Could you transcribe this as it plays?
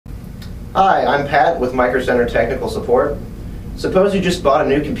Hi, I'm Pat with Micro Center Technical Support. Suppose you just bought a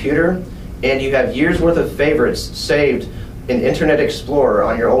new computer and you have years worth of favorites saved in Internet Explorer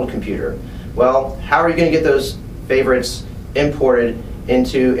on your old computer. Well, how are you going to get those favorites imported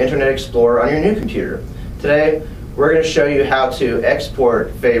into Internet Explorer on your new computer? Today, we're going to show you how to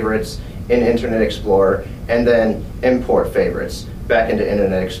export favorites in Internet Explorer and then import favorites back into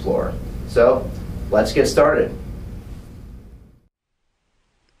Internet Explorer. So, let's get started.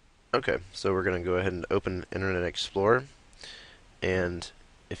 Okay, so we're going to go ahead and open Internet Explorer, and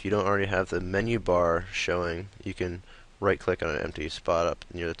if you don't already have the menu bar showing, you can right click on an empty spot up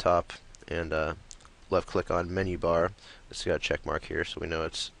near the top and left click on menu bar. It's got a check mark here so we know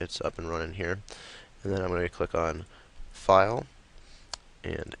it's up and running here, and then I'm going to click on File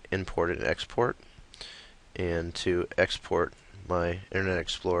and Import and Export, and to export my Internet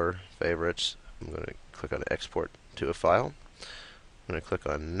Explorer favorites I'm going to click on Export to a File. I'm going to click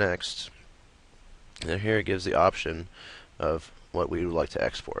on Next, and here it gives the option of what we would like to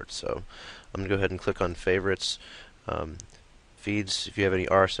export. So I'm going to go ahead and click on Favorites. Feeds, if you have any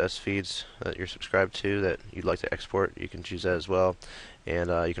RSS feeds that you're subscribed to that you'd like to export, you can choose that as well. And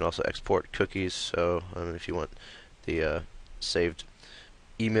you can also export cookies, so if you want the saved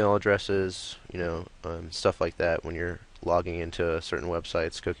email addresses, stuff like that, when you're logging into certain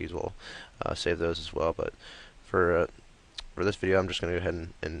websites, cookies will save those as well. But for this video, I'm just going to go ahead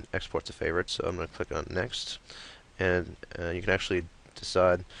and export the favorites. So I'm going to click on Next, and you can actually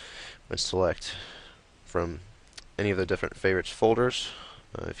decide and select from any of the different favorites folders.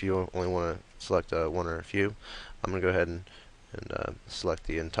 If you only want to select one or a few, I'm going to go ahead and select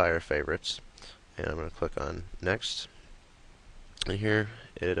the entire favorites, and I'm going to click on Next. And here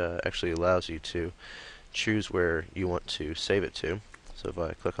it actually allows you to choose where you want to save it to. So if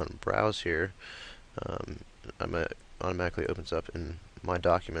I click on Browse here, it automatically opens up in my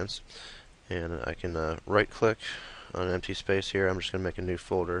documents, and I can right click on an empty space here. I'm just going to make a new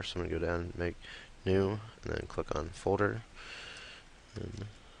folder, so I'm going to go down and make New, and then click on Folder, and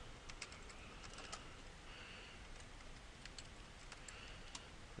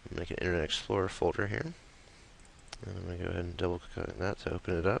make an Internet Explorer folder here, and I'm going to go ahead and double click on that to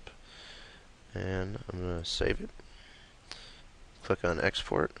open it up, and I'm going to save it, click on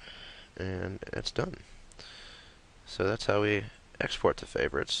Export, and it's done. So that's how we export the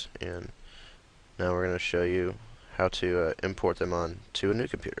favorites, and now we're going to show you how to import them onto a new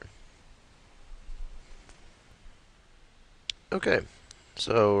computer. Okay,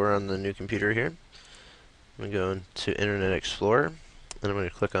 so we're on the new computer here. I'm going to go into Internet Explorer, and I'm going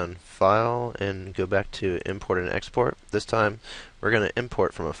to click on File and go back to Import and Export. This time we're going to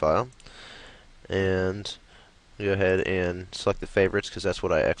import from a file, and go ahead and select the favorites because that's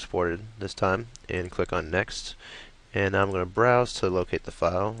what I exported this time, and click on Next. And now I'm going to browse to locate the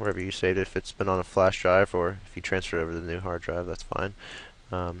file wherever you saved it. If it's been on a flash drive or if you transfer it over to the new hard drive, that's fine.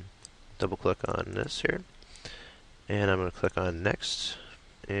 Double click on this here, and I'm going to click on Next,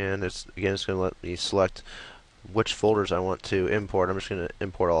 and it's going to let me select which folders I want to import. I'm just going to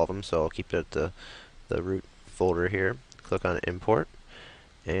import all of them, so I'll keep it at the root folder here. Click on Import,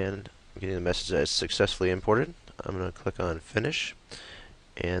 and I'm getting the message that it's successfully imported. I'm going to click on Finish,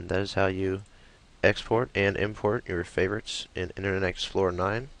 and that is how you export and import your favorites in Internet Explorer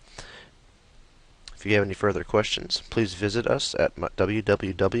 9. If you have any further questions, please visit us at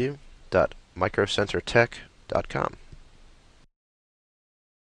www.microcentertech.com.